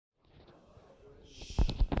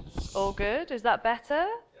All good? Is that better?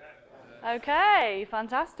 Okay,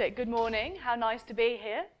 fantastic. Good morning. How nice to be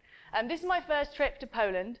here. This is my first trip to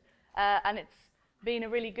Poland, and it's been a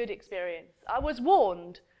really good experience. I was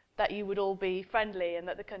warned that you would all be friendly and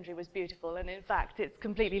that the country was beautiful, and in fact, it's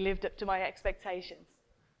completely lived up to my expectations.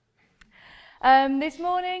 This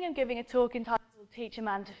morning, I'm giving a talk entitled Teach a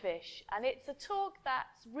Man to Fish, and it's a talk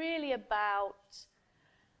that's really about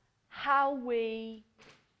how we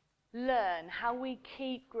learn, how we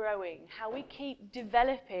keep growing, how we keep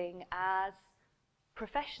developing as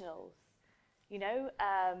professionals. You know,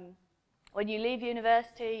 when you leave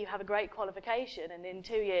university, you have a great qualification, and in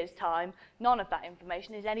 2 years' time, none of that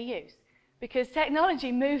information is any use. Because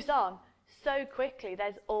technology moves on so quickly,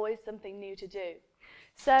 there's always something new to do.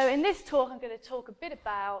 So in this talk, I'm going to talk a bit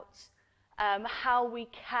about how we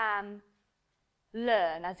can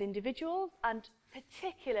learn as individuals, and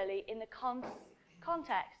particularly in the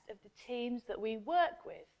context of the teams that we work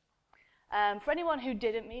with. For anyone who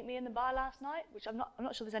didn't meet me in the bar last night, which I'm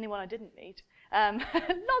not sure there's anyone I didn't meet,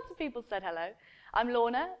 lots of people said hello. I'm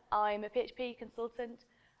Lorna. I'm a PHP consultant.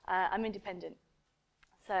 I'm independent.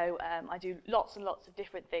 So I do lots and lots of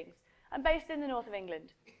different things. I'm based in the north of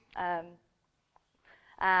England.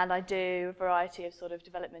 And I do a variety of sort of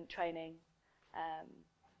development training,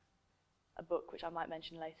 a book which I might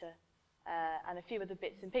mention later, and a few other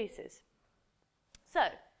bits and pieces. So,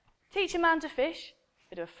 Teach a Man to Fish,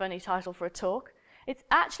 bit of a funny title for a talk. It's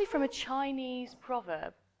actually from a Chinese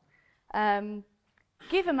proverb.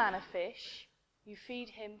 Give a man a fish, you feed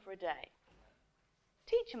him for a day.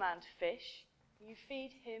 Teach a man to fish, you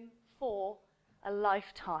feed him for a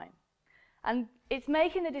lifetime. And it's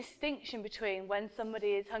making the distinction between when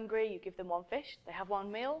somebody is hungry, you give them one fish, they have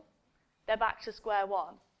one meal, they're back to square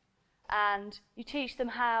one. And you teach them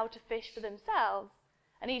how to fish for themselves,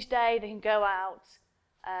 and each day they can go out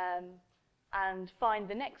and find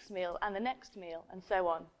the next meal and the next meal, and so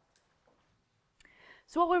on.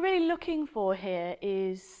 So what we're really looking for here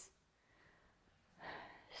is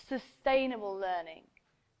sustainable learning.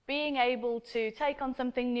 Being able to take on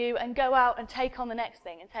something new and go out and take on the next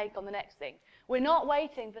thing and take on the next thing. We're not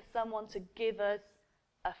waiting for someone to give us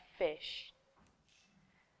a fish.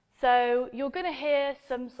 So you're going to hear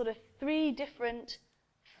some sort of 3 different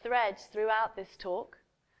threads throughout this talk.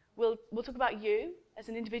 We'll talk about you as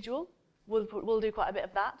an individual. We'll do quite a bit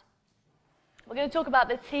of that. We're going to talk about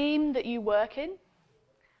the team that you work in.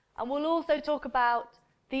 And we'll also talk about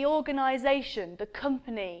the organisation, the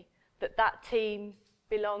company that team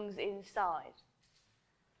belongs inside.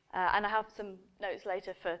 And I have some notes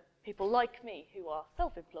later for people like me who are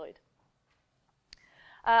self-employed.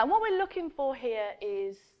 And what we're looking for here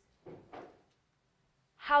is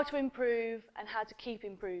how to improve and how to keep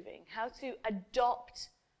improving, how to adopt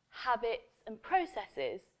habits and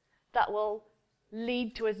processes that will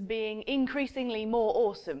lead to us being increasingly more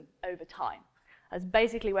awesome over time. That's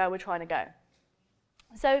basically where we're trying to go.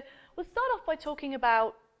 So we'll start off by talking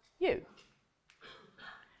about you.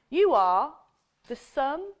 You are the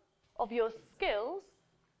sum of your skills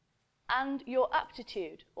and your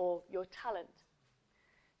aptitude, or your talent.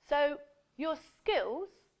 So your skills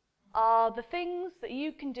are the things that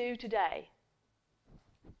you can do today.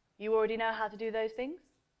 You already know how to do those things.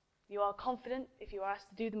 You are confident if you are asked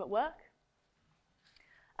to do them at work.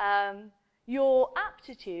 Your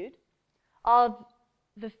aptitude are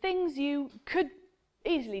the things you could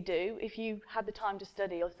easily do if you had the time to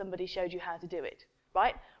study or somebody showed you how to do it,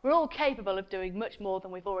 right? We're all capable of doing much more than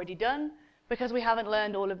we've already done because we haven't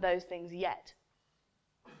learned all of those things yet.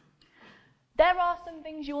 There are some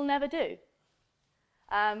things you will never do.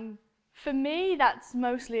 For me, that's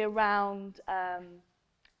mostly around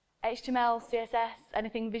HTML, CSS,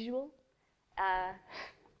 anything visual. My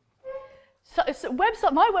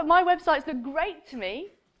websites look great to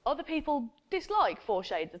me. Other people dislike 4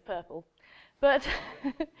 shades of purple. But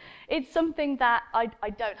it's something that I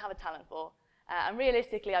don't have a talent for. And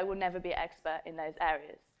realistically, I will never be an expert in those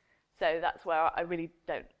areas. So that's where I really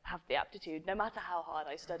don't have the aptitude. No matter how hard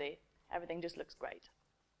I study, everything just looks great.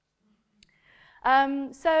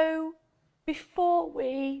 So before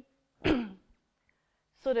we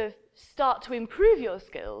sort of start to improve your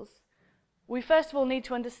skills, we first of all need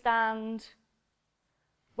to understand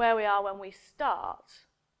where we are when we start.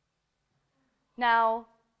 Now,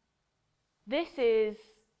 this is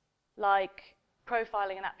like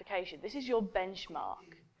profiling an application. This is your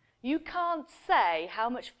benchmark. You can't say how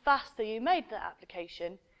much faster you made the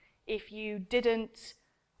application if you didn't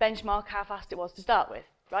benchmark how fast it was to start with,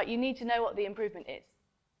 right? You need to know what the improvement is.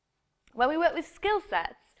 When we work with skill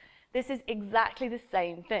sets, this is exactly the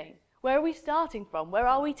same thing. Where are we starting from? Where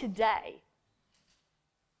are we today?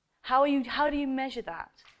 How do you measure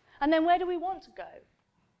that? And then where do we want to go?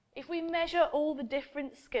 If we measure all the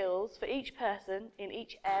different skills for each person in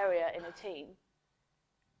each area in a team,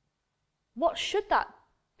 what should that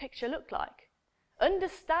picture look like?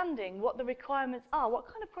 Understanding what the requirements are. What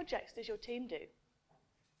kind of projects does your team do?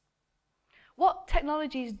 What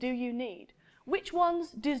technologies do you need? Which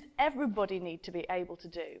ones does everybody need to be able to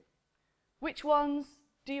do? Which ones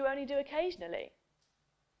do you only do occasionally?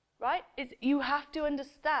 Right? You have to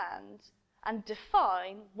understand and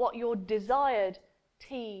define what your desired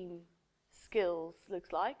team skills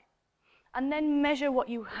looks like, and then measure what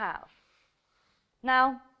you have.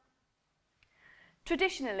 Now,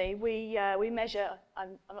 traditionally, we measure,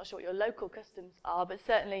 I'm not sure what your local customs are, but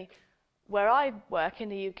certainly where I work in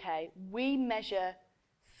the UK, we measure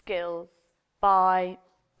skills by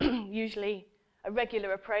usually a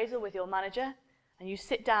regular appraisal with your manager, and you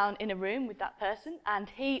sit down in a room with that person, and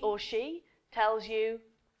he or she tells you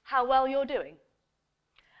how well you're doing.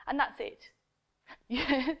 And that's it.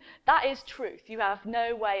 That is truth. You have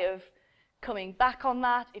no way of coming back on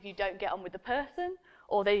that if you don't get on with the person,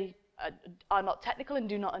 or they are not technical and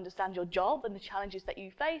do not understand your job and the challenges that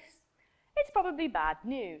you face. It's probably bad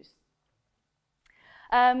news.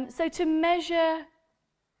 So to measure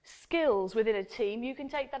skills within a team, you can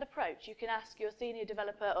take that approach. You can ask your senior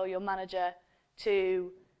developer or your manager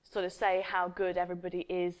to sort of say how good everybody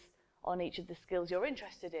is on each of the skills you're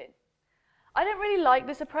interested in. I don't really like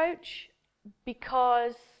this approach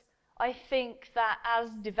because I think that as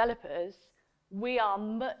developers, we are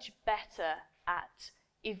much better at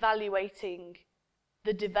evaluating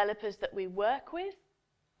the developers that we work with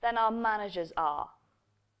than our managers are.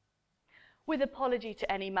 With apology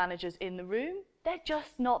to any managers in the room, they're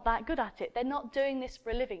just not that good at it. They're not doing this for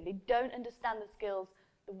a living. They don't understand the skills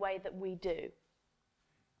the way that we do.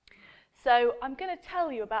 So I'm going to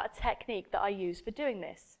tell you about a technique that I use for doing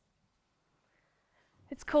this.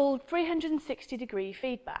 It's called 360-degree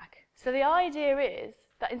feedback. So the idea is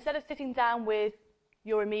that instead of sitting down with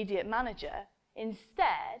your immediate manager,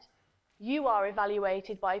 instead you are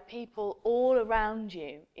evaluated by people all around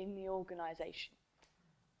you in the organisation.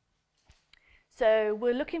 So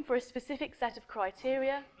we're looking for a specific set of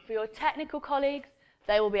criteria. For your technical colleagues,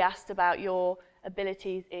 they will be asked about your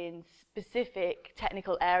abilities in specific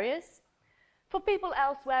technical areas. For people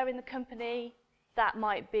elsewhere in the company, that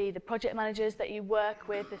might be the project managers that you work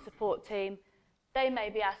with, the support team, they may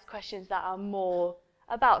be asked questions that are more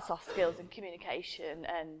about soft skills and communication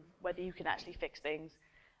and whether you can actually fix things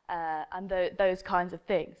and those kinds of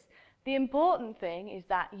things. The important thing is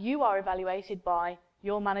that you are evaluated by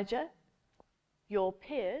your manager, your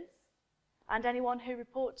peers, and anyone who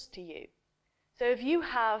reports to you. So if you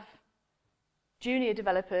have junior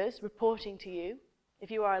developers reporting to you,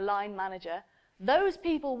 if you are a line manager, those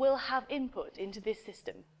people will have input into this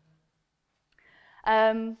system.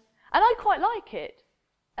 And I quite like it.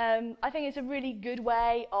 I think it's a really good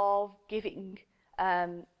way of getting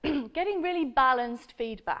really balanced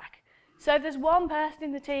feedback. So if there's one person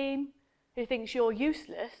in the team who thinks you're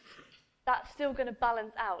useless, that's still going to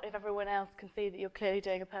balance out if everyone else can see that you're clearly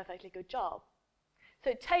doing a perfectly good job. So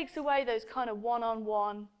it takes away those kind of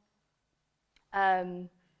one-on-one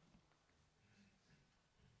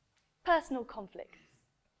personal conflicts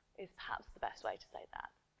is perhaps the best way to say that.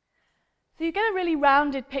 So you get a really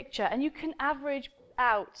rounded picture and you can average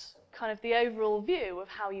out kind of the overall view of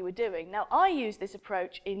how you were doing. Now I use this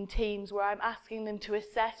approach in teams where I'm asking them to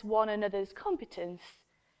assess one another's competence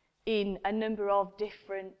in a number of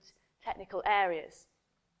different technical areas.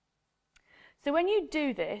 So when you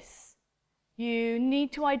do this, you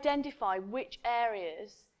need to identify which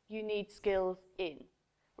areas you need skills in,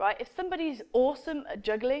 right? If somebody's awesome at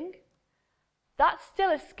juggling, that's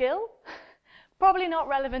still a skill, probably not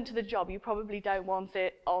relevant to the job. You probably don't want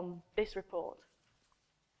it on this report.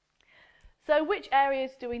 So which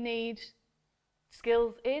areas do we need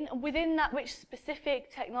skills in? And within that, which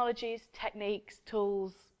specific technologies, techniques,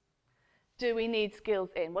 tools do we need skills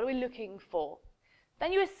in? What are we looking for?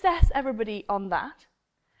 Then you assess everybody on that,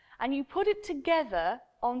 and you put it together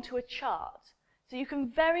onto a chart. So you can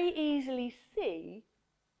very easily see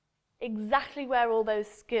exactly where all those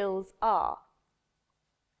skills are.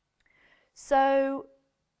 So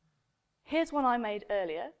here's one I made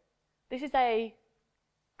earlier. This is a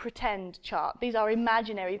pretend chart. These are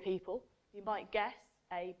imaginary people. You might guess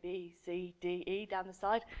A, B, C, D, E down the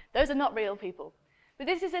side. Those are not real people. But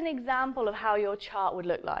this is an example of how your chart would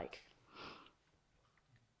look like.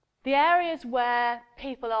 The areas where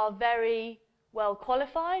people are very well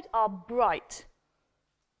qualified are bright.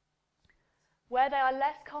 Where they are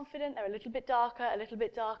less confident, they're a little bit darker, a little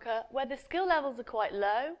bit darker. Where the skill levels are quite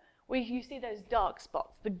low, you see those dark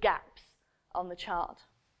spots, the gaps on the chart.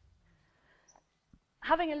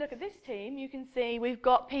 having a look at this team, you can see we've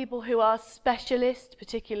got people who are specialists,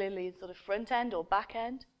 particularly sort of front end or back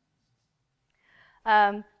end.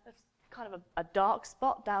 That's kind of a dark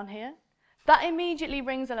spot down here. That immediately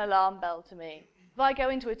rings an alarm bell to me. If I go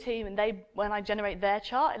into a team and when I generate their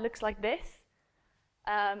chart, it looks like this.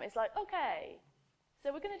 It's like, okay,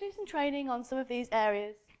 so we're going to do some training on some of these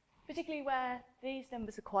areas, particularly where these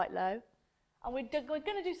numbers are quite low. And we're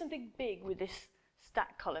going to do something big with this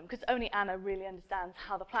stack column, because only Anna really understands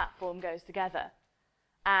how the platform goes together.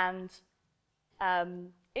 And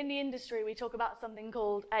in the industry, we talk about something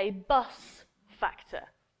called a bus factor.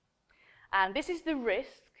 And this is the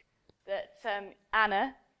risk that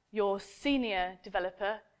Anna, your senior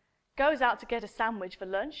developer, goes out to get a sandwich for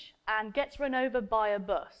lunch and gets run over by a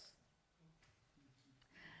bus.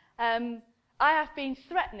 I have been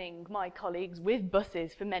threatening my colleagues with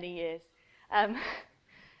buses for many years.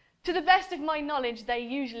 To the best of my knowledge, they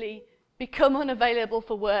usually become unavailable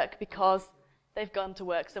for work because they've gone to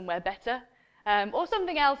work somewhere better, or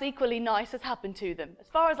something else equally nice has happened to them. As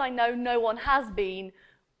far as I know, no one has been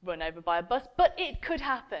run over by a bus, but it could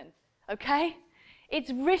happen, okay?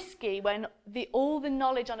 It's risky when all the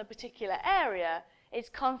knowledge on a particular area is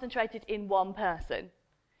concentrated in one person,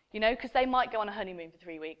 you know, because they might go on a honeymoon for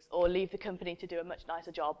 3 weeks or leave the company to do a much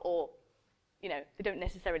nicer job, or, you know, they don't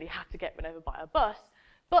necessarily have to get run over by a bus,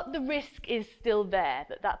 but the risk is still there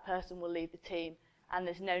that that person will leave the team and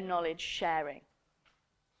there's no knowledge sharing.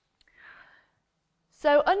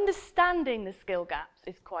 So understanding the skill gaps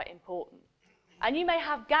is quite important. And you may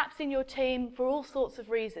have gaps in your team for all sorts of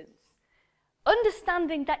reasons.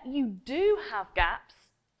 Understanding that you do have gaps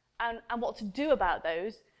and what to do about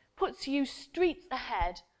those puts you streets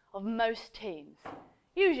ahead of most teams.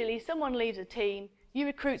 Usually someone leaves a team, you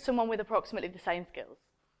recruit someone with approximately the same skills.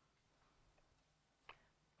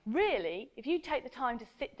 Really, if you take the time to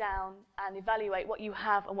sit down and evaluate what you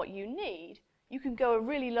have and what you need, you can go a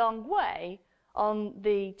really long way on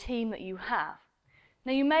the team that you have.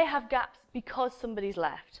 Now, you may have gaps because somebody's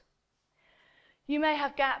left. You may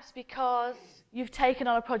have gaps because you've taken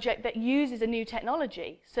on a project that uses a new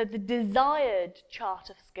technology, so the desired chart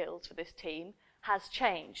of skills for this team has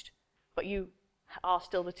changed, but you are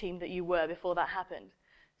still the team that you were before that happened.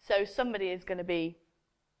 So somebody is going to be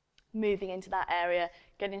moving into that area,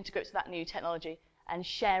 getting to grips with that new technology, and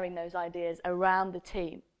sharing those ideas around the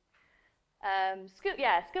team.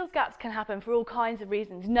 Skills gaps can happen for all kinds of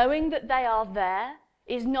reasons. Knowing that they are there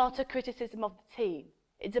is not a criticism of the team.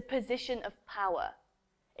 It's a position of power.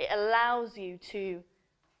 It allows you to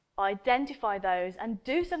identify those and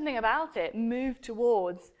do something about it, move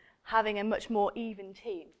towards having a much more even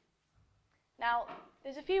team. Now,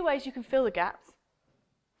 there's a few ways you can fill the gaps.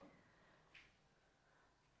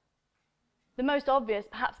 The most obvious,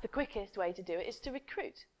 perhaps the quickest way to do it, is to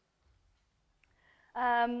recruit.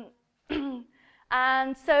 And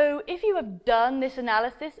so if you have done this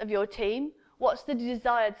analysis of your team, what's the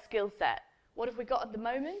desired skill set? What have we got at the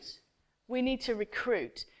moment? We need to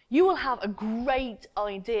recruit. You will have a great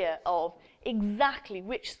idea of exactly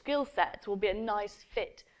which skill sets will be a nice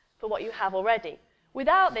fit for what you have already.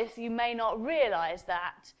 Without this, you may not realize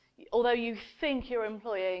that, although you think you're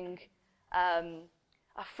employing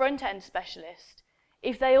a front-end specialist,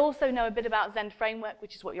 if they also know a bit about Zen Framework,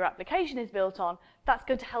 which is what your application is built on, that's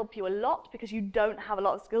going to help you a lot because you don't have a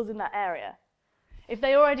lot of skills in that area. If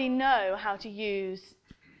they already know how to use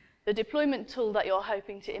the deployment tool that you're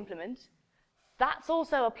hoping to implement, that's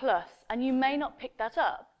also a plus, and you may not pick that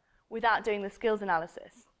up without doing the skills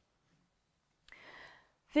analysis.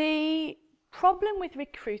 The problem with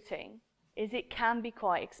recruiting is it can be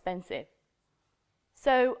quite expensive.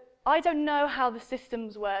 So I don't know how the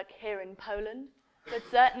systems work here in Poland, but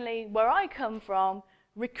certainly where I come from,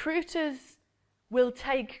 recruiters will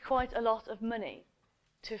take quite a lot of money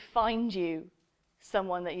to find you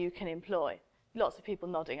someone that you can employ. Lots of people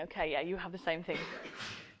nodding. Okay, yeah, you have the same thing.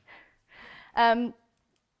 And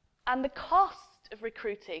the cost of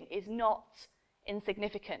recruiting is not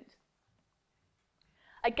insignificant.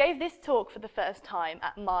 I gave this talk for the first time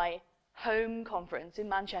at my home conference in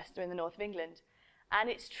Manchester in the north of England, and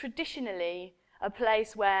it's traditionally a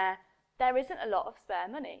place where there isn't a lot of spare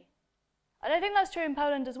money. And I think that's true in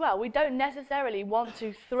Poland as well. We don't necessarily want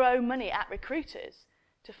to throw money at recruiters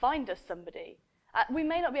to find us somebody. We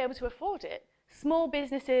may not be able to afford it. Small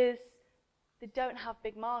businesses, they don't have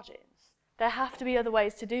big margins. There have to be other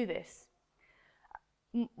ways to do this.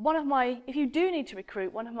 If you do need to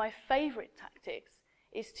recruit, one of my favourite tactics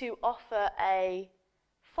is to offer a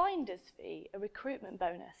finder's fee, a recruitment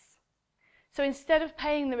bonus. So instead of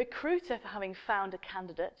paying the recruiter for having found a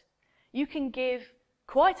candidate, you can give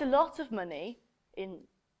quite a lot of money in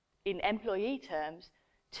in employee terms,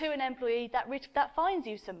 to an employee that finds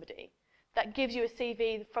you somebody, that gives you a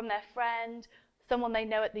CV from their friend, someone they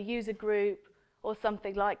know at the user group, or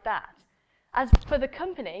something like that. As for the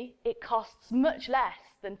company, it costs much less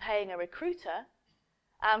than paying a recruiter,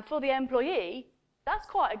 and for the employee, that's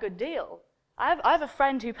quite a good deal. I have a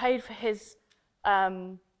friend who paid for his,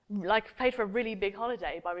 paid for a really big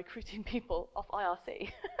holiday by recruiting people off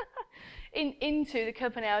IRC into the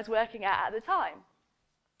company I was working at the time.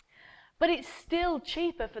 But it's still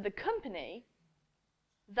cheaper for the company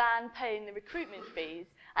than paying the recruitment fees.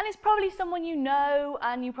 And it's probably someone you know,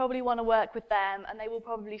 and you probably want to work with them, and they will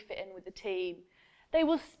probably fit in with the team. They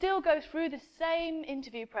will still go through the same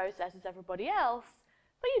interview process as everybody else,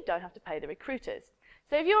 but you don't have to pay the recruiters.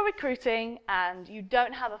 So if you're recruiting and you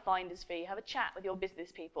don't have a finder's fee, have a chat with your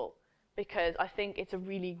business people, because I think it's a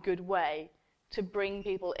really good way to bring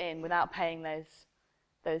people in without paying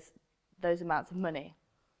those amounts of money.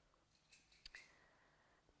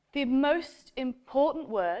 The most important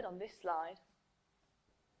word on this slide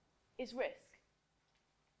is risk.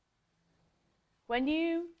 When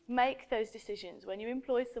you make those decisions, when you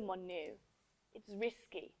employ someone new, it's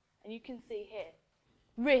risky. And you can see here,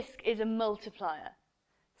 risk is a multiplier.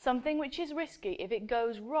 Something which is risky, if it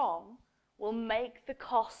goes wrong, will make the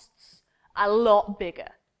costs a lot bigger,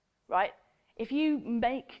 right? If you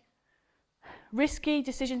make risky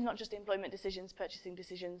decisions, not just employment decisions, purchasing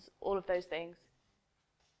decisions, all of those things,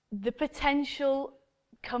 the potential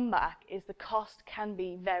comeback is the cost can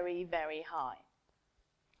be very, very high.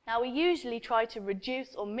 Now, we usually try to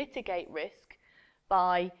reduce or mitigate risk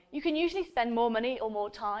by, you can usually spend more money or more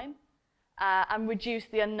time and reduce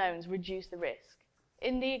the unknowns, reduce the risk.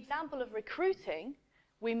 In the example of recruiting,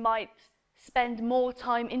 we might spend more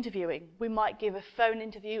time interviewing. We might give a phone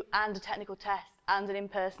interview and a technical test and an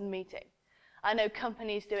in-person meeting. I know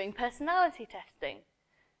companies doing personality testing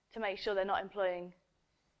to make sure they're not employing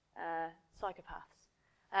psychopaths.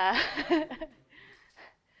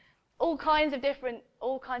 All kinds of different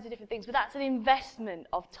things, but that's an investment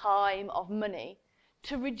of time, of money,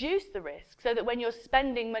 to reduce the risk, so that when you're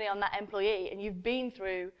spending money on that employee and you've been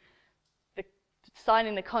through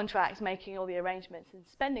signing the contracts, making all the arrangements, and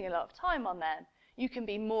spending a lot of time on them, you can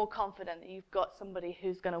be more confident that you've got somebody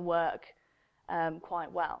who's going to work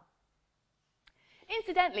quite well.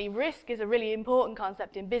 Incidentally, risk is a really important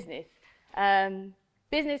concept in business.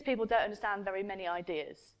 Business people don't understand very many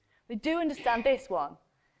ideas. They do understand this one.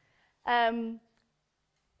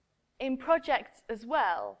 In projects as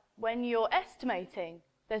well, when you're estimating,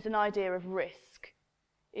 there's an idea of risk.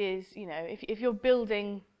 If you're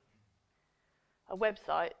building a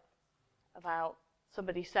website about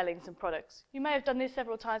somebody selling some products, you may have done this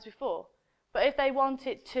several times before, but if they want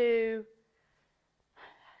it to,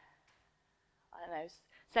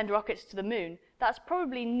 send rockets to the moon, that's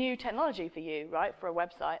probably new technology for you, right, for a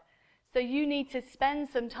website. So you need to spend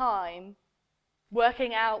some time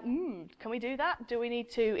working out, can we do that? Do we need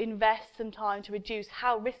to invest some time to reduce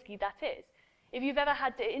how risky that is? If you've ever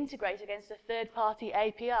had to integrate against a third-party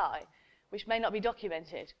API, which may not be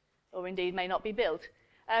documented, or indeed may not be built,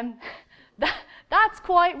 that's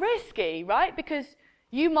quite risky, right? Because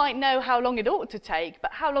you might know how long it ought to take,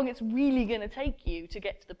 but how long it's really going to take you to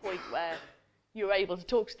get to the point where you're able to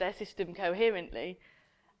talk to their system coherently,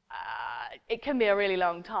 it can be a really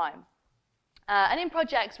long time. And in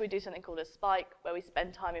projects, we do something called a spike, where we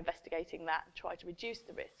spend time investigating that and try to reduce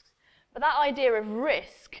the risks. But that idea of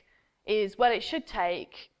risk is, well, it should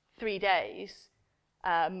take 3 days,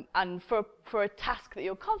 and for a task that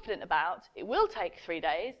you're confident about, it will take 3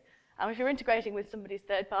 days. And if you're integrating with somebody's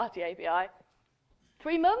third-party API,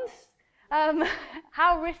 3 months?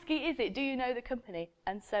 How risky is it? Do you know the company?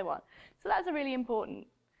 And so on. So that's a really important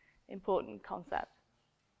concept.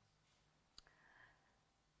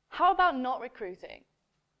 How about not recruiting?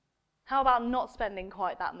 How about not spending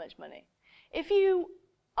quite that much money? If you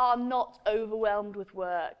are not overwhelmed with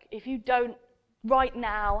work, if you don't right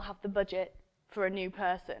now have the budget for a new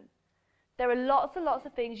person, there are lots and lots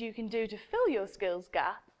of things you can do to fill your skills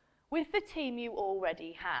gap with the team you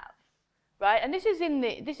already have, right? And this is in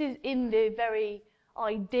the very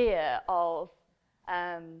idea of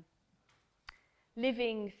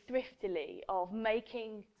living thriftily, of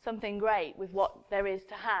making something great with what there is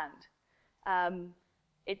to hand.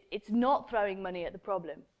 It's not throwing money at the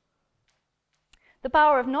problem. The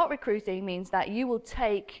power of not recruiting means that you will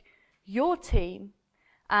take your team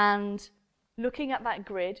and, looking at that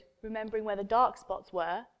grid, remembering where the dark spots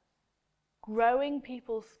were, growing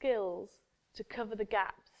people's skills to cover the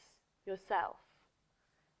gaps yourself,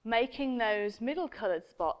 making those middle coloured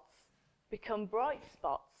spots become bright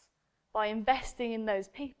spots by investing in those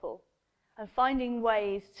people and finding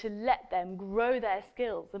ways to let them grow their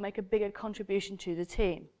skills and make a bigger contribution to the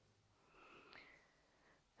team.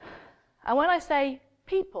 And when I say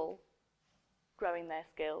people growing their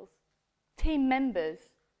skills, team members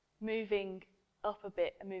moving up a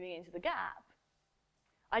bit and moving into the gap,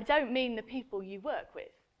 I don't mean the people you work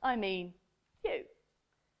with. I mean you.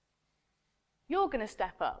 You're going to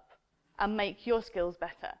step up and make your skills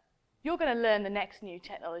better. You're going to learn the next new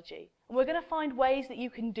technology. And we're going to find ways that you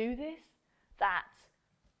can do this that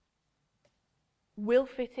will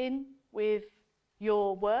fit in with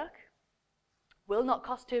your work, will not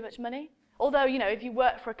cost too much money. Although, you know, if you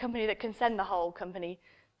work for a company that can send the whole company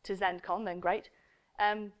to ZenCon, then great.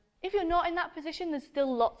 If you're not in that position, there's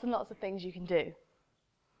still lots and lots of things you can do.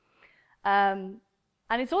 And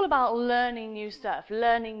it's all about learning new stuff,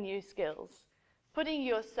 learning new skills, putting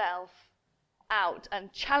yourself out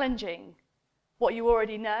and challenging what you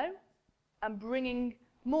already know and bringing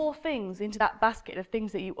more things into that basket of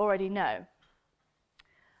things that you already know.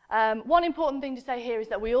 One important thing to say here is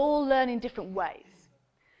that we all learn in different ways.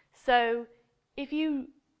 So if you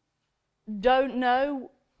don't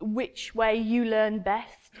know which way you learn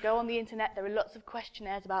best, go on the internet. There are lots of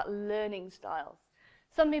questionnaires about learning styles.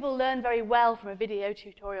 Some people learn very well from a video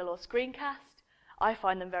tutorial or screencast. I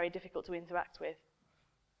find them very difficult to interact with.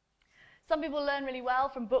 Some people learn really well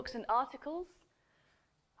from books and articles.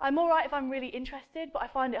 I'm all right if I'm really interested, but I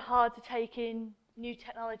find it hard to take in new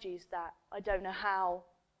technologies that I don't know how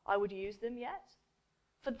I would use them yet.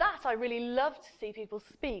 For that, I really love to see people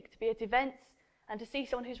speak, to be at events, and to see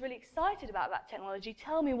someone who's really excited about that technology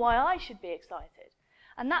tell me why I should be excited.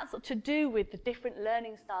 And that's to do with the different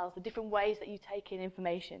learning styles, the different ways that you take in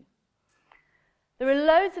information. There are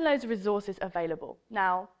loads and loads of resources available.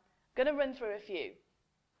 Now, I'm going to run through a few.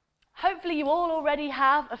 Hopefully you all already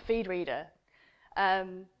have a feed reader.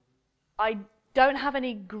 I don't have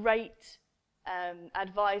any great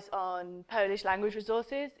advice on Polish language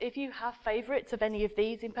resources. If you have favourites of any of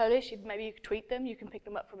these in Polish, maybe you could tweet them, you can pick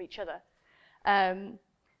them up from each other.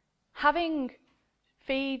 Having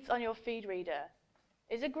feeds on your feed reader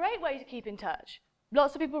is a great way to keep in touch.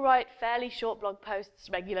 Lots of people write fairly short blog posts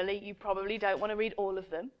regularly. You probably don't want to read all of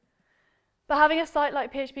them. But having a site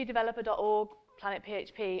like phpdeveloper.org, Planet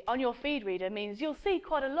PHP, on your feed reader means you'll see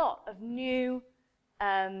quite a lot of new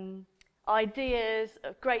ideas,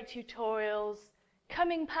 of great tutorials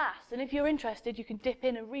coming past. And if you're interested, you can dip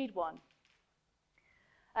in and read one.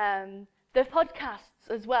 The podcasts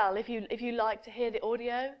as well, if you like to hear the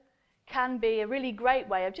audio, can be a really great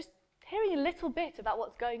way of just hearing a little bit about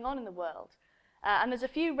what's going on in the world. And there's a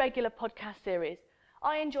few regular podcast series.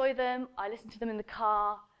 I enjoy them. I listen to them in the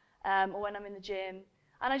car or when I'm in the gym.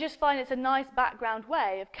 And I just find it's a nice background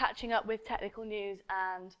way of catching up with technical news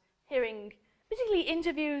and hearing basically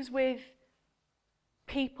interviews with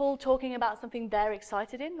people talking about something they're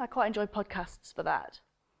excited in. I quite enjoy podcasts for that.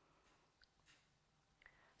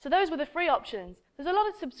 So those were the free options. There's a lot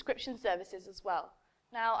of subscription services as well.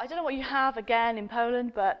 Now, I don't know what you have, again, in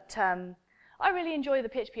Poland, but I really enjoy the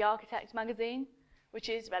PHP Architect magazine, which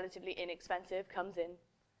is relatively inexpensive, comes in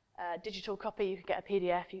digital copy. You can get a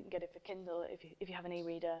PDF, you can get it for Kindle if you have an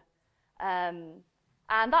e-reader. And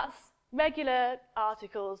that's regular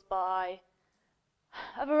articles by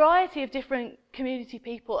a variety of different community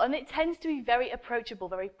people, and it tends to be very approachable,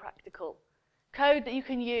 very practical. Code that you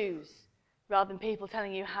can use, rather than people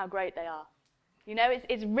telling you how great they are. You know,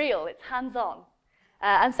 it's real, it's hands-on.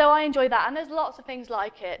 And so I enjoy that, and there's lots of things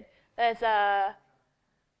like it. There's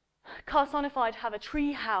Carsonified have a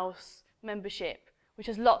Treehouse membership, which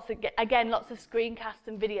has lots of screencasts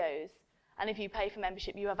and videos. And if you pay for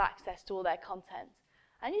membership, you have access to all their content.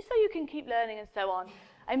 And so you can keep learning and so on.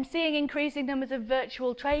 I'm seeing increasing numbers of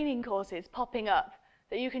virtual training courses popping up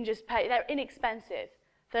that you can just pay. They're inexpensive,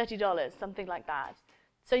 $30, something like that.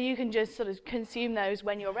 So you can just sort of consume those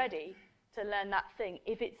when you're ready to learn that thing,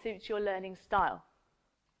 if it suits your learning style.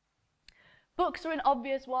 Books are an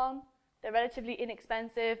obvious one. They're relatively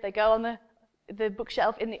inexpensive. They go on the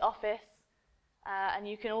bookshelf in the office, and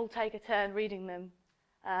you can all take a turn reading them,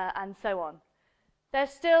 and so on.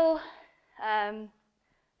 There's still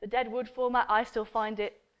the dead wood format. I still find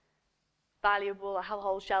it valuable. I have a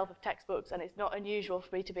whole shelf of textbooks, and it's not unusual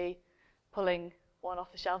for me to be pulling one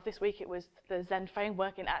off the shelf. This week it was the Zen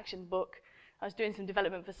Framework in Action book. I was doing some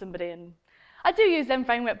development for somebody, and I do use Zen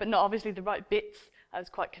Framework, but not obviously the right bits. I was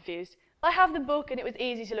quite confused. I have the book, and it was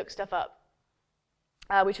easy to look stuff up,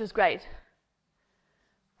 which was great.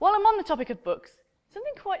 While I'm on the topic of books,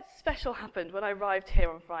 something quite special happened when I arrived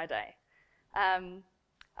here on Friday.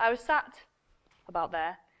 I was sat about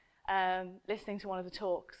there, listening to one of the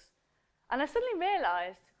talks, and I suddenly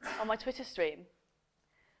realised on my Twitter stream,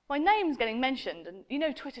 my name's getting mentioned, and you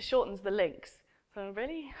know Twitter shortens the links. So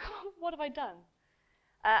really, what have I done?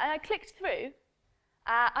 And I clicked through,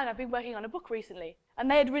 and I've been working on a book recently,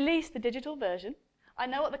 and they had released the digital version. I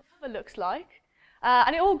know what the cover looks like,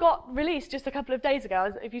 and it all got released just a couple of days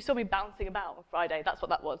ago. If you saw me bouncing about on Friday, that's what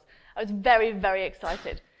that was. I was very, very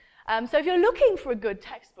excited. So if you're looking for a good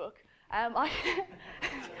textbook, I'd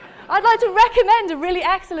like to recommend a really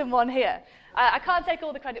excellent one here. I can't take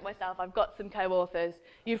all the credit myself. I've got some co-authors.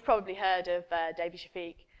 You've probably heard of David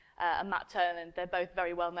Shafiq and Matt Turner. They're both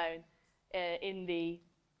very well known in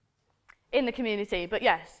the community. But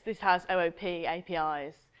yes, this has OOP,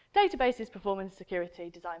 APIs, databases, performance, security,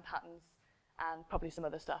 design patterns, and probably some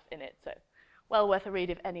other stuff in it. So well worth a read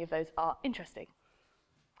if any of those are interesting.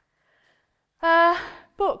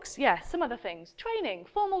 Books, yes, some other things. Training,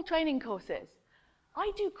 formal training courses.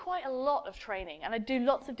 I do quite a lot of training, and I do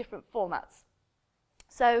lots of different formats.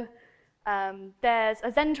 So there's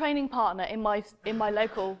a Zen training partner in my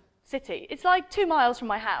local city. It's like 2 miles from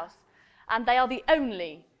my house, and they are the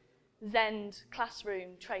only Zen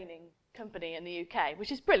classroom training company in the UK,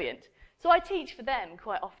 which is brilliant. So I teach for them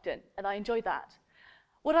quite often, and I enjoy that.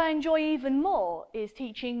 What I enjoy even more is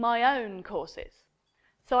teaching my own courses.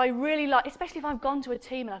 So I really like, especially if I've gone to a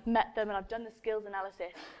team and I've met them and I've done the skills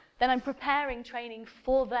analysis, then I'm preparing training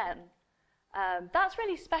for them. That's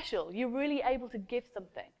really special. You're really able to give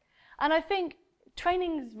something. And I think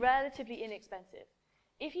training's relatively inexpensive.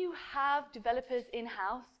 If you have developers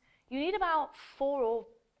in-house, you need about 4 or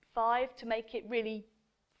 5 to make it really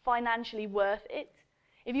financially worth it.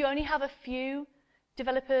 If you only have a few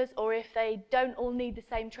developers, or if they don't all need the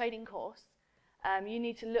same training course, you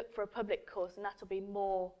need to look for a public course, and that'll be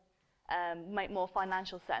more, make more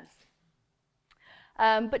financial sense.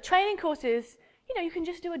 But training courses, you know, you can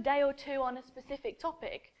just do a day or 2 on a specific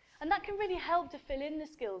topic, and that can really help to fill in the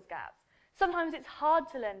skills gaps. Sometimes it's hard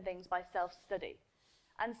to learn things by self-study,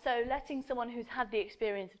 and so letting someone who's had the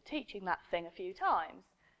experience of teaching that thing a few times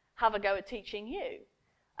have a go at teaching you,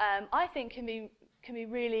 I think can be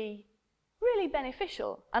really, really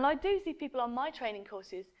beneficial. And I do see people on my training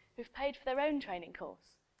courses who've paid for their own training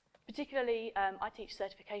course. Particularly, I teach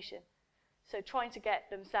certification. So trying to get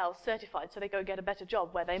themselves certified so they go get a better job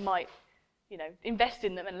where they might, you know, invest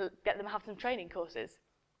in them and get them to have some training courses.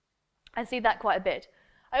 I see that quite a bit.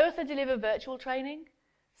 I also deliver virtual training.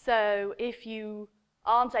 So if you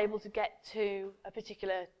aren't able to get to a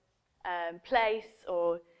particular place,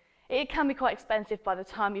 or it can be quite expensive by the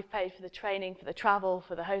time you've paid for the training, for the travel,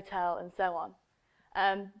 for the hotel, and so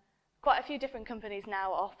on. Quite a few different companies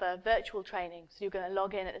now offer virtual training, so you're going to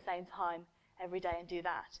log in at the same time every day and do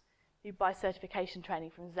that. You buy certification training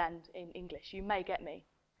from Zen in English. You may get me.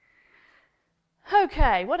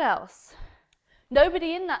 Okay, what else?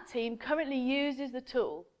 Nobody in that team currently uses the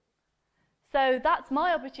tool. So that's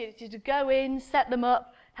my opportunity to go in, set them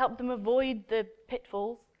up, help them avoid the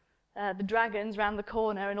pitfalls, the dragons around the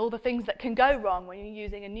corner, and all the things that can go wrong when you're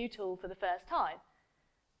using a new tool for the first time.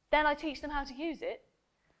 Then I teach them how to use it.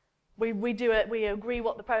 We agree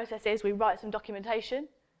what the process is, we write some documentation,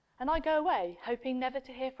 and I go away, hoping never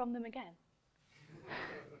to hear from them again.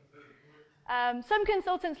 Some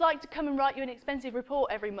consultants like to come and write you an expensive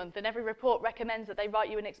report every month, and every report recommends that they write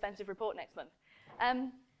you an expensive report next month. I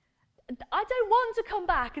don't want to come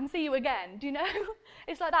back and see you again, do you know?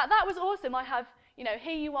 It's like that. That was awesome. I have, you know,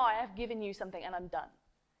 here you are, I have given you something, and I'm done.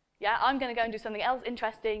 Yeah, I'm going to go and do something else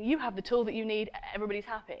interesting. You have the tool that you need, everybody's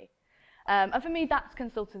happy. And for me, that's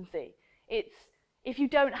consultancy. It's, if you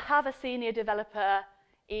don't have a senior developer,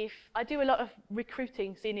 if I do a lot of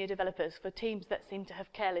recruiting senior developers for teams that seem to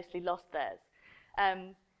have carelessly lost theirs.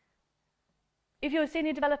 If your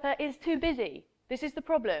senior developer is too busy, this is the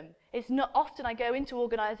problem. It's not often I go into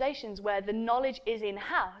organizations where the knowledge is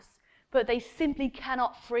in-house, but they simply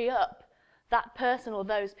cannot free up that person or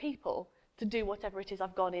those people to do whatever it is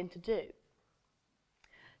I've gone in to do.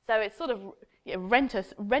 So it's sort of, you know, rent a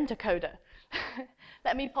coder.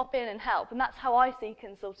 Let me pop in and help. And that's how I see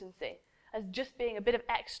consultancy, as just being a bit of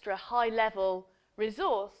extra high-level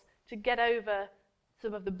resource to get over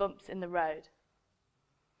some of the bumps in the road.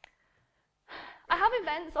 I have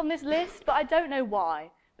events on this list, but I don't know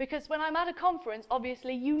why. Because when I'm at a conference,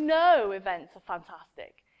 obviously, you know events are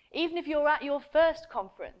fantastic. Even if you're at your first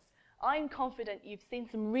conference, I'm confident you've seen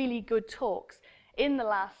some really good talks in the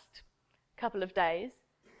last couple of days.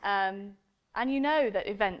 And you know that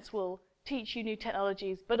events will teach you new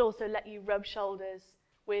technologies, but also let you rub shoulders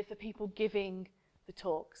with the people giving the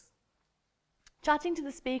talks. Chatting to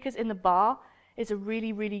the speakers in the bar is a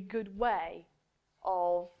really, really good way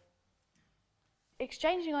of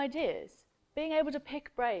exchanging ideas, being able to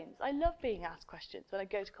pick brains. I love being asked questions when I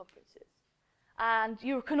go to conferences. and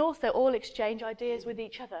you can also all exchange ideas with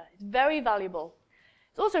each other. It's very valuable.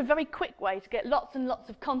 It's also a very quick way to get lots and lots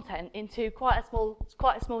of content into quite a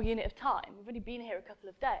small unit of time. We've only been here a couple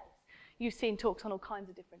of days. You've seen talks on all kinds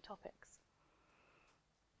of different topics.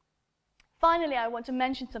 Finally, I want to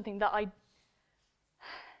mention something that I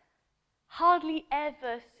hardly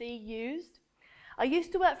ever see used. I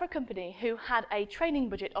used to work for a company who had a training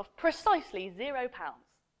budget of precisely £0.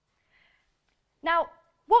 Now,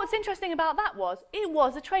 what's interesting about that was, it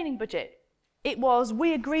was a training budget. It was,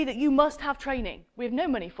 we agree that you must have training. We have no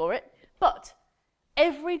money for it, but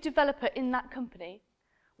every developer in that company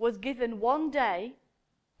was given 1 day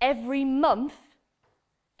every month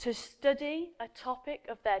to study a topic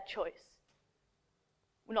of their choice.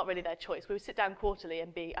 Well, not really their choice. We would sit down quarterly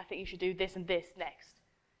and be, I think you should do this and this next.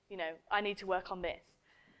 You know, I need to work on this.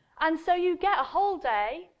 And so you get a whole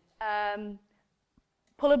day,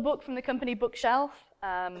 pull a book from the company bookshelf,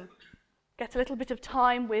 get a little bit of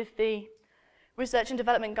time with the research and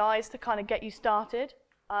development guys to kind of get you started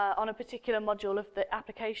on a particular module of the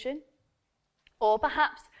application. Or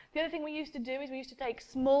perhaps the other thing we used to do is we used to take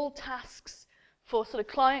small tasks for sort of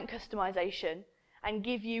client customization and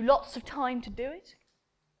give you lots of time to do it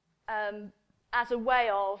as a way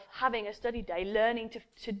of having a study day, learning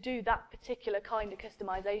to do that particular kind of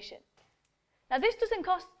customization. Now, this doesn't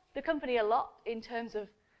cost the company a lot in terms of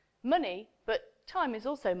money, but time is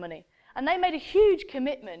also money. And they made a huge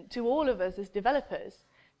commitment to all of us as developers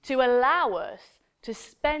to allow us to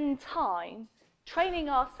spend time training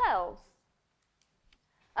ourselves.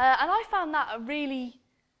 And I found that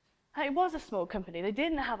it was a small company, they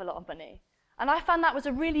didn't have a lot of money. And I found that was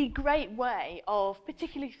a really great way of,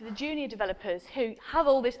 particularly for the junior developers who have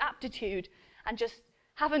all this aptitude and just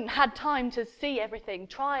haven't had time to see everything,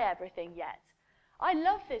 try everything yet. I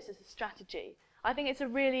love this as a strategy. I think it's a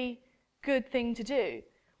really good thing to do.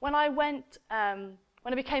 When I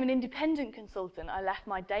became an independent consultant, I left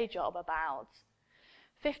my day job about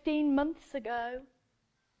 15 months ago.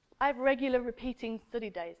 I have regular repeating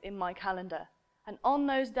study days in my calendar. And on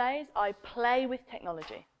those days, I play with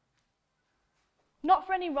technology. Not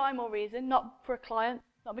for any rhyme or reason, not for a client,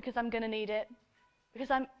 not because I'm going to need it,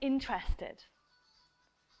 because I'm interested.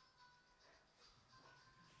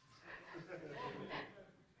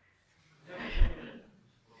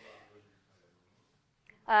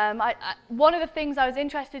 One of the things I was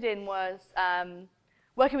interested in was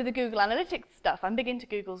working with the Google Analytics stuff. I'm big into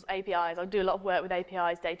Google's APIs. I do a lot of work with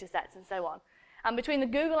APIs, data sets, and so on. And between the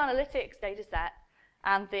Google Analytics data set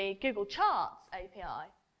and the Google Charts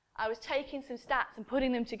API, I was taking some stats and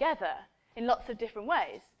putting them together in lots of different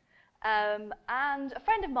ways. And a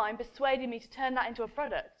friend of mine persuaded me to turn that into a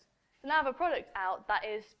product. So now I have a product out that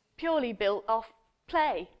is purely built off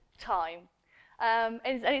play time. And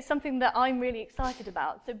it's something that I'm really excited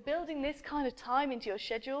about. So building this kind of time into your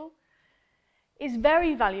schedule is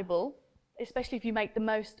very valuable, especially if you make the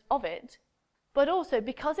most of it. But also,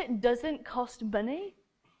 because it doesn't cost money,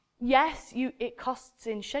 yes, it costs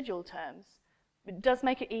in schedule terms, but it does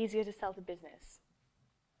make it easier to sell to business.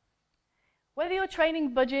 Whether your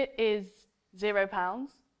training budget is £0,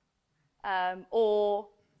 or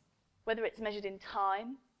whether it's measured in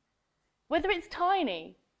time, whether it's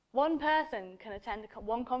tiny, one person can attend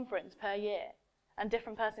one conference per year, and a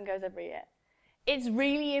different person goes every year. It's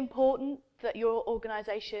really important that your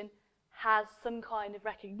organization has some kind of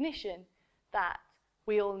recognition that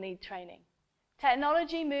we all need training.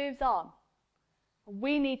 Technology moves on.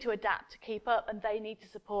 We need to adapt to keep up, and they need to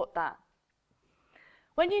support that.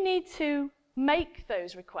 When you need to make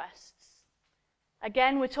those requests,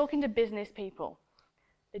 again, we're talking to business people.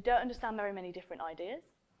 They don't understand very many different ideas.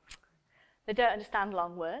 They don't understand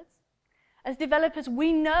long words. As developers,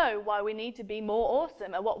 we know why we need to be more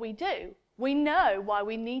awesome at what we do. We know why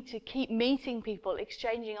we need to keep meeting people,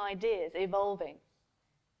 exchanging ideas, evolving.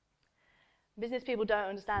 Business people don't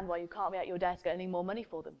understand why you can't be at your desk earning more money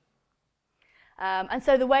for them. And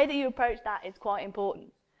so the way that you approach that is quite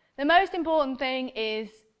important. The most important thing is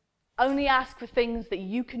only ask for things that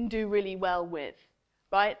you can do really well with,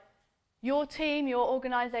 right? Your team, your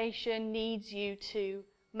organization needs you to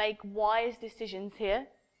make wise decisions here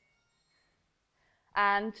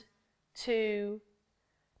and to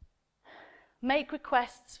make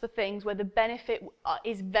requests for things where the benefit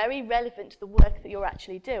is very relevant to the work that you're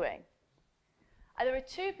actually doing. And there are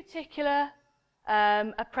two particular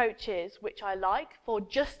approaches which I like for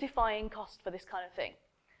justifying cost for this kind of thing.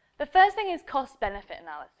 The first thing is cost-benefit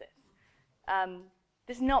analysis.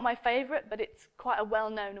 This is not my favorite, but it's quite a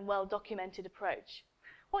well-known and well-documented approach.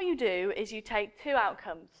 What you do is you take two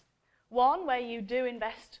outcomes. One where you do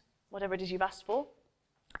invest whatever it is you've asked for,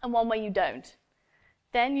 and one where you don't.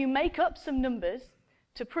 Then you make up some numbers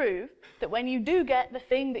to prove that when you do get the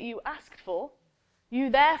thing that you asked for, you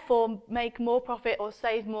therefore make more profit or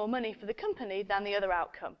save more money for the company than the other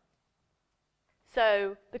outcome.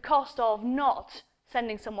 So the cost of not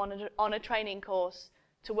sending someone on a training course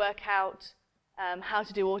to work out how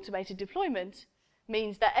to do automated deployment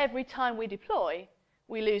means that every time we deploy,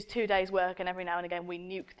 we lose 2 days' work, and every now and again we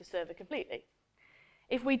nuke the server completely.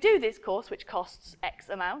 If we do this course, which costs X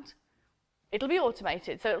amount, it'll be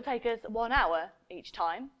automated, so it'll take us 1 hour each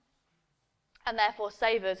time, and therefore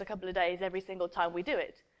save us a couple of days every single time we do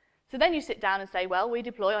it. So then you sit down and say, well, we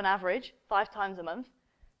deploy on average 5 times a month,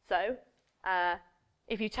 so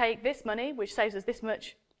if you take this money, which saves us this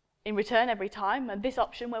much in return every time, and this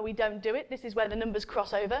option where we don't do it, this is where the numbers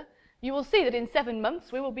cross over, you will see that in 7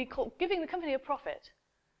 months we will be giving the company a profit.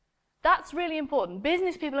 That's really important.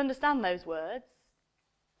 Business people understand those words,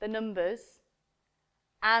 the numbers,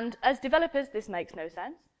 and as developers this makes no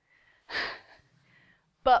sense.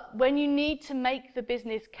 But when you need to make the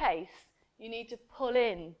business case, you need to pull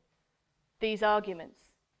in these arguments.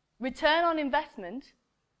 Return on investment,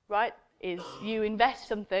 right, is you invest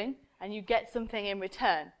something and you get something in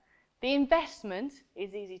return. The investment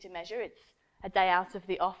is easy to measure. It's a day out of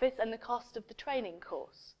the office and the cost of the training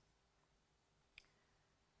course.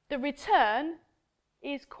 The return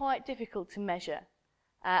is quite difficult to measure.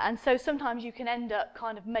 And so sometimes you can end up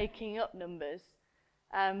kind of making up numbers,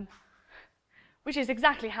 which is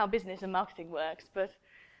exactly how business and marketing works, but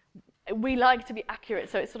we like to be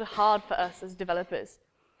accurate, so it's sort of hard for us as developers.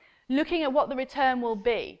 Looking at what the return will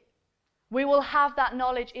be, we will have that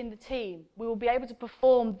knowledge in the team. We will be able to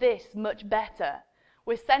perform this much better.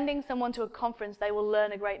 We're sending someone to a conference, they will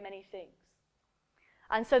learn a great many things.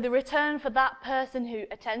 And so the return for that person who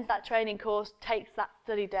attends that training course, takes that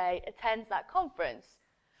study day, attends that conference,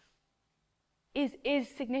 is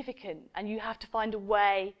significant, and you have to find a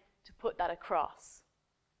way to put that across.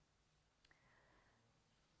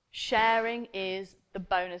 Sharing is the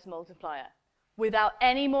bonus multiplier. Without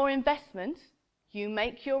any more investment, you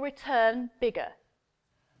make your return bigger.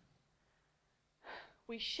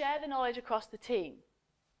 We share the knowledge across the team.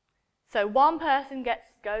 So one person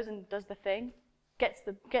goes and does the thing, gets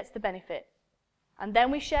the benefit. And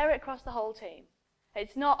then we share it across the whole team.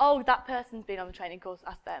 It's not, oh, that person's been on the training course,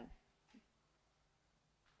 ask them.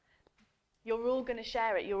 You're all going to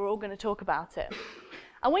share it. You're all going to talk about it.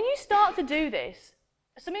 And when you start to do this,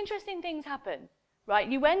 some interesting things happen, right?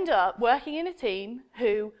 You end up working in a team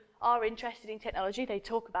who are interested in technology. They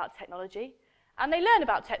talk about technology, and they learn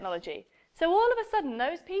about technology. So all of a sudden,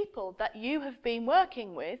 those people that you have been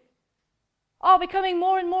working with are becoming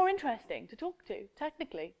more and more interesting to talk to,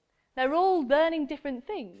 technically. They're all learning different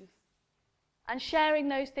things and sharing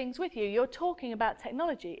those things with you. You're talking about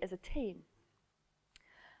technology as a team.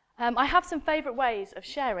 I have some favourite ways of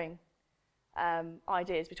sharing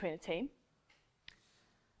ideas between a team.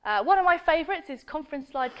 One of my favourites is conference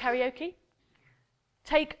slide karaoke.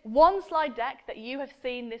 Take one slide deck that you have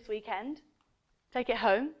seen this weekend, take it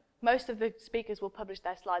home. Most of the speakers will publish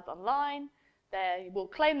their slides online. They will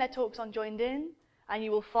claim their talks on Joined In, and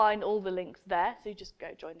you will find all the links there. So you just go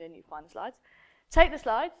Joined In, you find the slides. Take the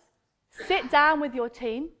slides, sit down with your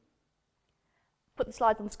team, put the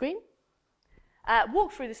slides on the screen,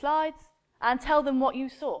 walk through the slides, and tell them what you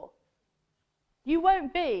saw. You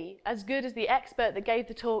won't be as good as the expert that gave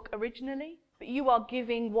the talk originally, but you are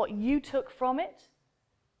giving what you took from it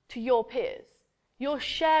to your peers. You're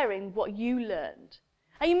sharing what you learned.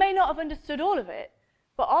 And you may not have understood all of it,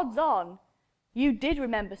 but odds on, you did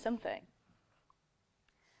remember something.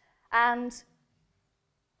 And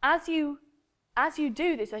as you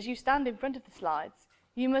do this, as you stand in front of the slides,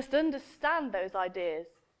 you must understand those ideas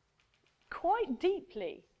quite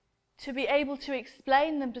deeply to be able to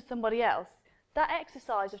explain them to somebody else. That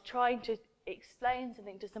exercise of trying to explain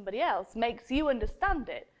something to somebody else makes you understand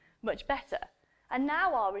it much better. And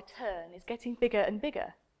now our return is getting bigger and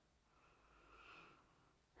bigger.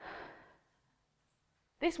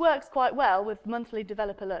 This works quite well with monthly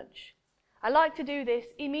developer lunch. I like to do this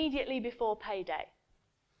immediately before payday.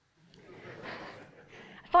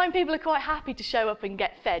 I find people are quite happy to show up and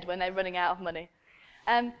get fed when they're running out of money.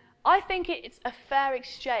 I think it's a fair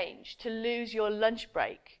exchange to lose your lunch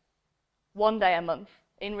break 1 day a month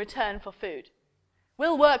in return for food.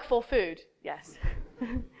 We'll work for food, yes.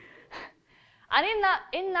 And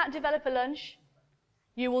in that developer lunch,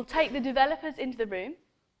 you will take the developers into the room,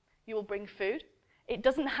 you will bring food. It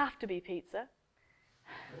doesn't have to be pizza.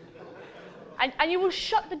 And you will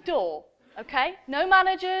shut the door, okay? No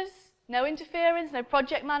managers, no interference, no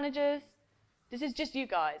project managers. This is just you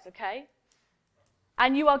guys, okay?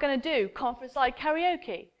 And you are going to do conference-like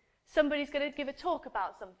karaoke. Somebody's going to give a talk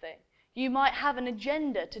about something. You might have an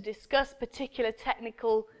agenda to discuss particular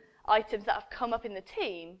technical items that have come up in the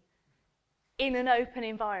team in an open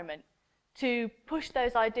environment, to push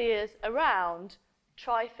those ideas around,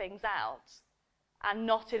 try things out, and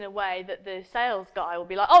not in a way that the sales guy will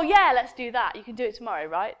be like, oh yeah, let's do that, you can do it tomorrow,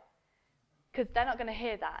 right? Because they're not going to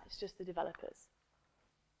hear that, it's just the developers.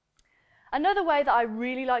 Another way that I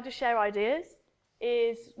really like to share ideas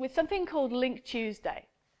is with something called Link Tuesday.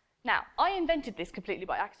 Now, I invented this completely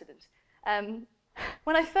by accident.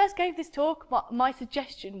 When I first gave this talk, my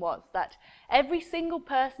suggestion was that every single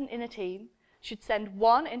person in a team should send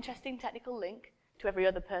one interesting technical link to every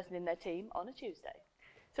other person in their team on a Tuesday.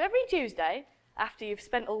 So every Tuesday, after you've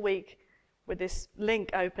spent all week with this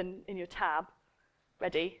link open in your tab,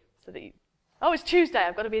 ready, so that you, oh, it's Tuesday,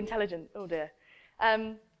 I've got to be intelligent, oh dear.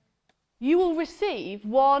 You will receive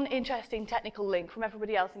one interesting technical link from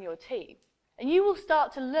everybody else in your team, and you will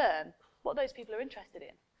start to learn what those people are interested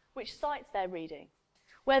in, which sites they're reading,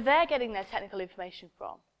 where they're getting their technical information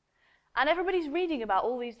from. And everybody's reading about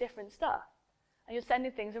all these different stuff, and you're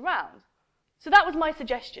sending things around. So that was my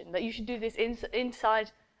suggestion, that you should do this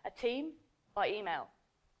inside a team by email.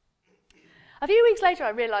 A few weeks later, I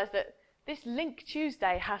realized that this Link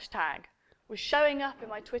Tuesday hashtag was showing up in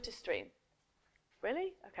my Twitter stream.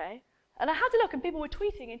 Really? Okay. And I had to look, and people were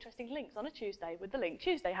tweeting interesting links on a Tuesday with the Link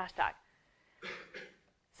Tuesday hashtag.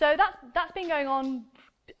 So that's been going on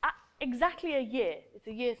exactly a year. It's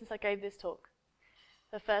a year since I gave this talk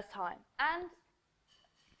the first time. And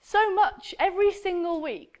so much, every single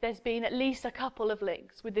week, there's been at least a couple of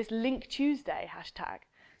links with this Link Tuesday hashtag.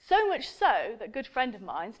 So much so that a good friend of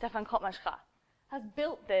mine, Stefan Kottmaschka, has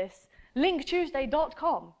built this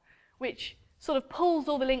linktuesday.com, which sort of pulls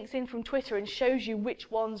all the links in from Twitter and shows you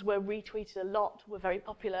which ones were retweeted a lot, were very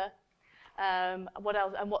popular, what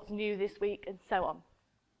else, and what's new this week, and so on.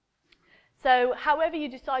 So however you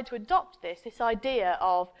decide to adopt this idea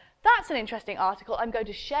of, that's an interesting article, I'm going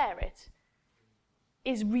to share it,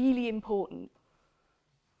 is really important.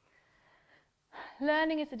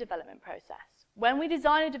 Learning is a development process. When we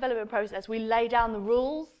design a development process, we lay down the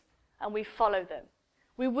rules and we follow them.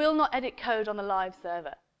 We will not edit code on the live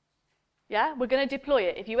server. Yeah, we're going to deploy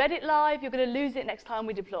it. If you edit live, you're going to lose it next time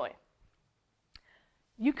we deploy.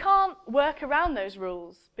 You can't work around those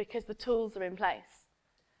rules because the tools are in place.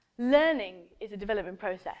 Learning is a development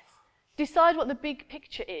process. Decide what the big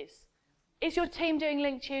picture is. Is your team doing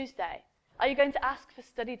Link Tuesday? Are you going to ask for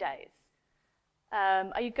study days?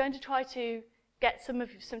 Are you going to try to get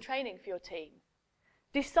some training for your team?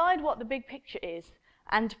 Decide what the big picture is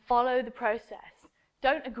and follow the process.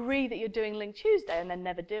 Don't agree that you're doing Link Tuesday and then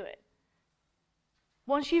never do it.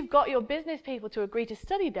 Once you've got your business people to agree to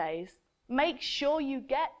study days, make sure you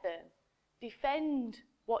get them. Defend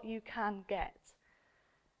what you can get.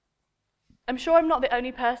 I'm sure I'm not the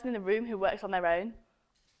only person in the room who works on their own.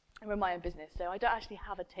 I run my own business, so I don't actually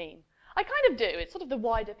have a team. I kind of do. It's sort of the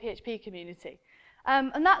wider PHP community.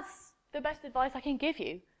 And that's the best advice I can give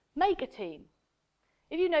you. Make a team.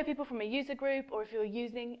 If you know people from a user group, or if you're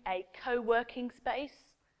using a co-working space,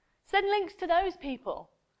 send links to those people.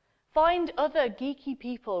 Find other geeky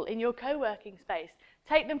people in your co-working space.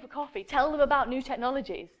 Take them for coffee. Tell them about new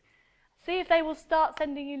technologies. See if they will start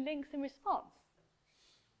sending you links in response.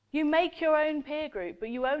 You make your own peer group, but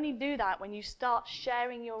you only do that when you start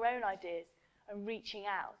sharing your own ideas and reaching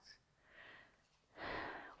out.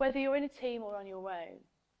 Whether you're in a team or on your own,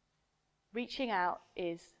 reaching out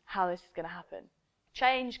is how this is going to happen.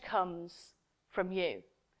 Change comes from you.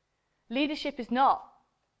 Leadership is not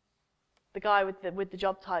the guy with the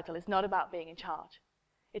job title. It's not about being in charge.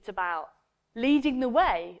 It's about leading the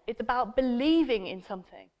way. It's about believing in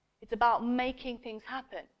something. It's about making things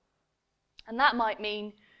happen. And that might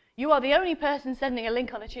mean you are the only person sending a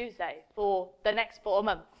link on a Tuesday for the next 4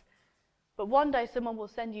 months. But one day someone will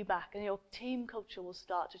send you back and your team culture will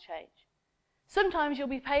start to change. Sometimes you'll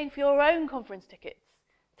be paying for your own conference tickets,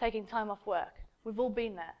 taking time off work. We've all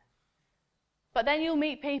been there. But then you'll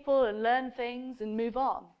meet people and learn things and move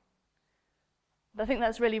on. I think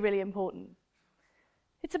that's really, really important.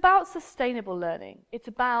 It's about sustainable learning. It's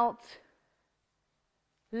about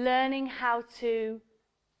learning how to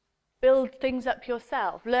build things up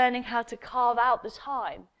yourself, learning how to carve out the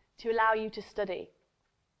time to allow you to study,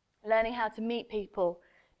 learning how to meet people,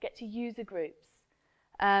 get to user groups.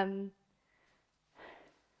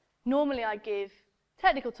 Normally I give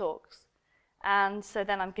technical talks, and so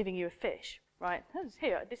then I'm giving you a fish, right?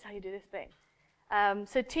 Here, this is how you do this thing.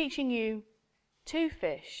 So teaching you to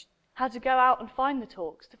fish, how to go out and find the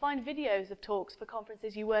talks, to find videos of talks for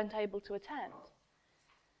conferences you weren't able to attend.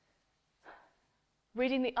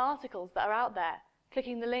 Reading the articles that are out there,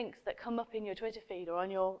 clicking the links that come up in your Twitter feed or on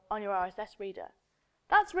your RSS reader.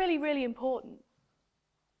 That's really, really important.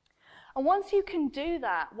 And once you can do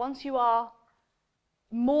that, once you are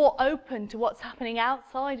more open to what's happening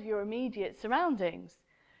outside of your immediate surroundings,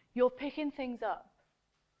 you're picking things up.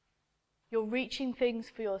 You're reaching things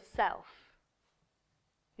for yourself.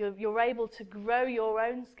 You're able to grow your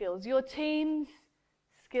own skills. Your team's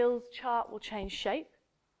skills chart will change shape,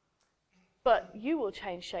 but you will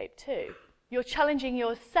change shape too. You're challenging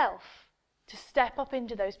yourself to step up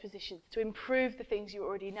into those positions, to improve the things you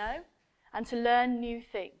already know, and to learn new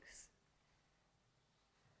things.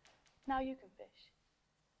 Now you can fish.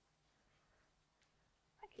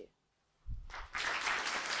 Thank you.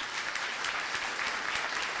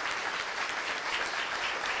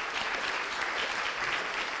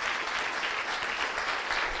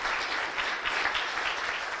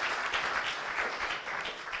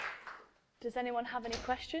 Does anyone have any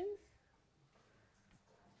questions?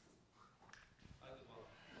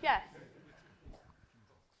 Yes.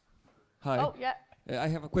 Hi. Oh, yeah. I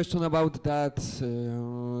have a question about that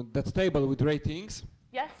table with ratings.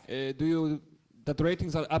 Yes. That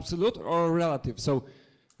ratings are absolute or relative? So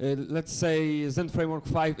let's say Zen Framework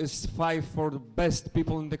 5 is 5 for the best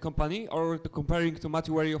people in the company, or comparing to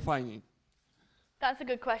Matthew, where you're finding? That's a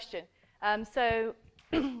good question. So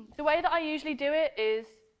the way that I usually do it is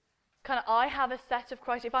I have a set of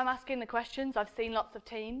criteria. If I'm asking the questions, I've seen lots of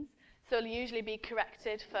teams, so it'll usually be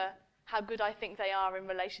corrected for how good I think they are in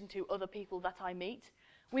relation to other people that I meet.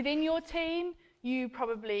 Within your team,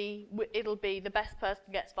 it'll be the best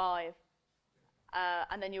person gets 5,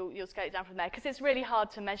 and then you'll scale it down from there, because it's really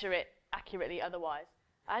hard to measure it accurately otherwise.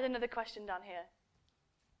 I had another question down here.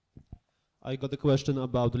 I got a question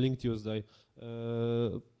about Link Tuesday.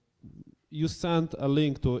 You sent a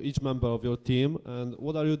link to each member of your team, and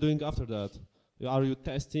what are you doing after that? Are you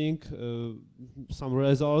testing some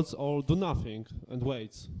results, or do nothing and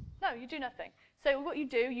wait? No, you do nothing. So what you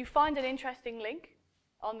do, you find an interesting link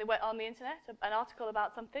on the internet, an article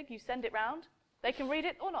about something, you send it round. They can read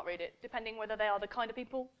it or not read it, depending whether they are the kind of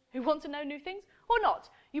people who want to know new things or not.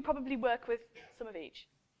 You probably work with some of each.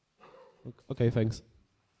 Okay, thanks.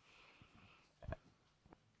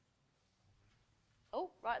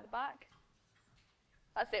 Oh, right at the back.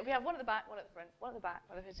 That's it. We have one at the back, one at the front, one at the back.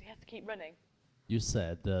 One at the front. You have to keep running. You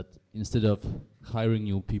said that instead of hiring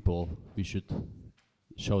new people, we should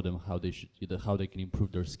show them how they can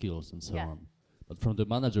improve their skills and so on. But from the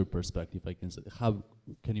manager perspective, I can say, how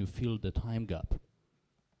can you fill the time gap?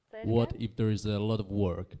 What if there is a lot of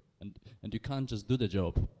work and you can't just do the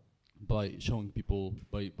job by showing people,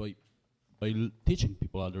 by teaching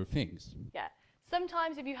people other things? Yeah.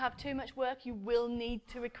 Sometimes if you have too much work, you will need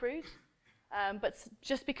to recruit. But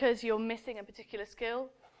just because you're missing a particular skill,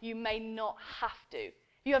 you may not have to.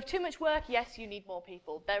 If you have too much work, yes, you need more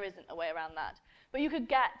people. There isn't a way around that. But you could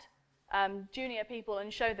get junior people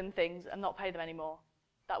and show them things and not pay them anymore.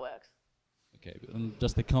 That works. Okay, and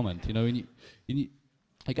just a comment.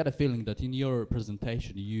 I got a feeling that in your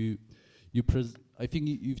presentation, I think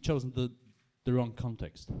you've chosen the wrong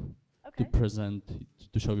context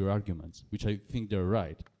to show your arguments, which I think they're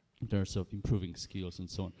right in terms of improving skills and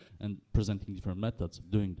so on, and presenting different methods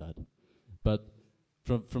of doing that. But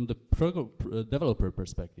from the developer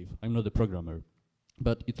perspective, I'm not a programmer,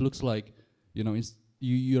 but it looks like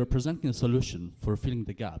you're presenting a solution for filling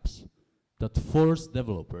the gaps that force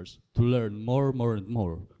developers to learn more and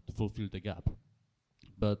more to fulfill the gap.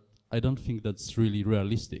 But I don't think that's really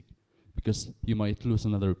realistic, because you might lose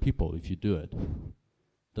another people if you do it.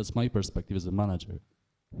 That's my perspective as a manager.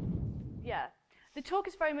 Yeah. The talk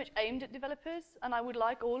is very much aimed at developers, and I would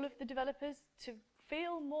like all of the developers to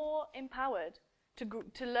feel more empowered,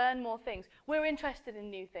 to learn more things. We're interested in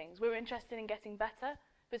new things. We're interested in getting better,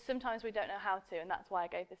 but sometimes we don't know how to, and that's why I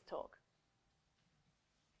gave this talk.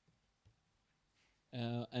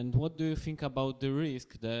 And what do you think about the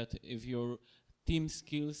risk that if your team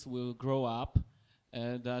skills will grow up,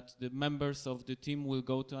 that the members of the team will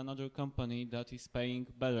go to another company that is paying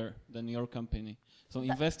better than your company? So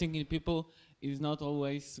investing in people is not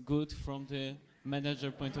always good from the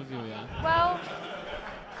manager point of view, yeah? Well,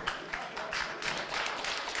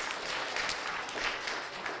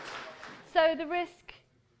 so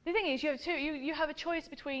the thing is, you have a choice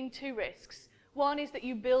between two risks. One is that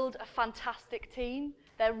you build a fantastic team,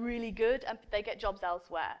 they're really good, and they get jobs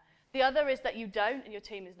elsewhere. The other is that you don't, and your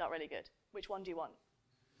team is not really good. Which one do you want?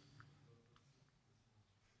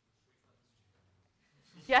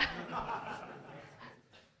 Yeah.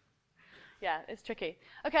 Yeah, it's tricky.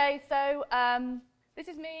 Okay, so this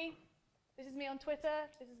is me. This is me on Twitter.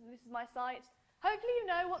 This is my site. Hopefully you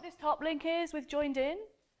know what this top link is with joined in.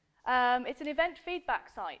 It's an event feedback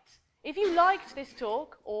site. If you liked this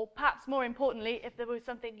talk, or perhaps more importantly, if there was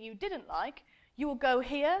something you didn't like, you will go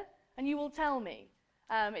here and you will tell me.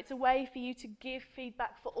 It's a way for you to give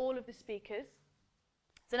feedback for all of the speakers.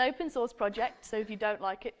 It's an open source project, so if you don't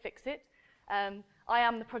like it, fix it. I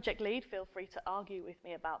am the project lead, feel free to argue with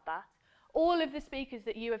me about that. All of the speakers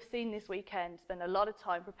that you have seen this weekend spend a lot of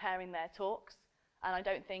time preparing their talks, and I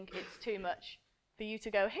don't think it's too much for you to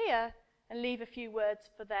go here and leave a few words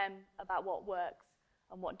for them about what works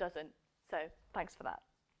and what doesn't. So thanks for that.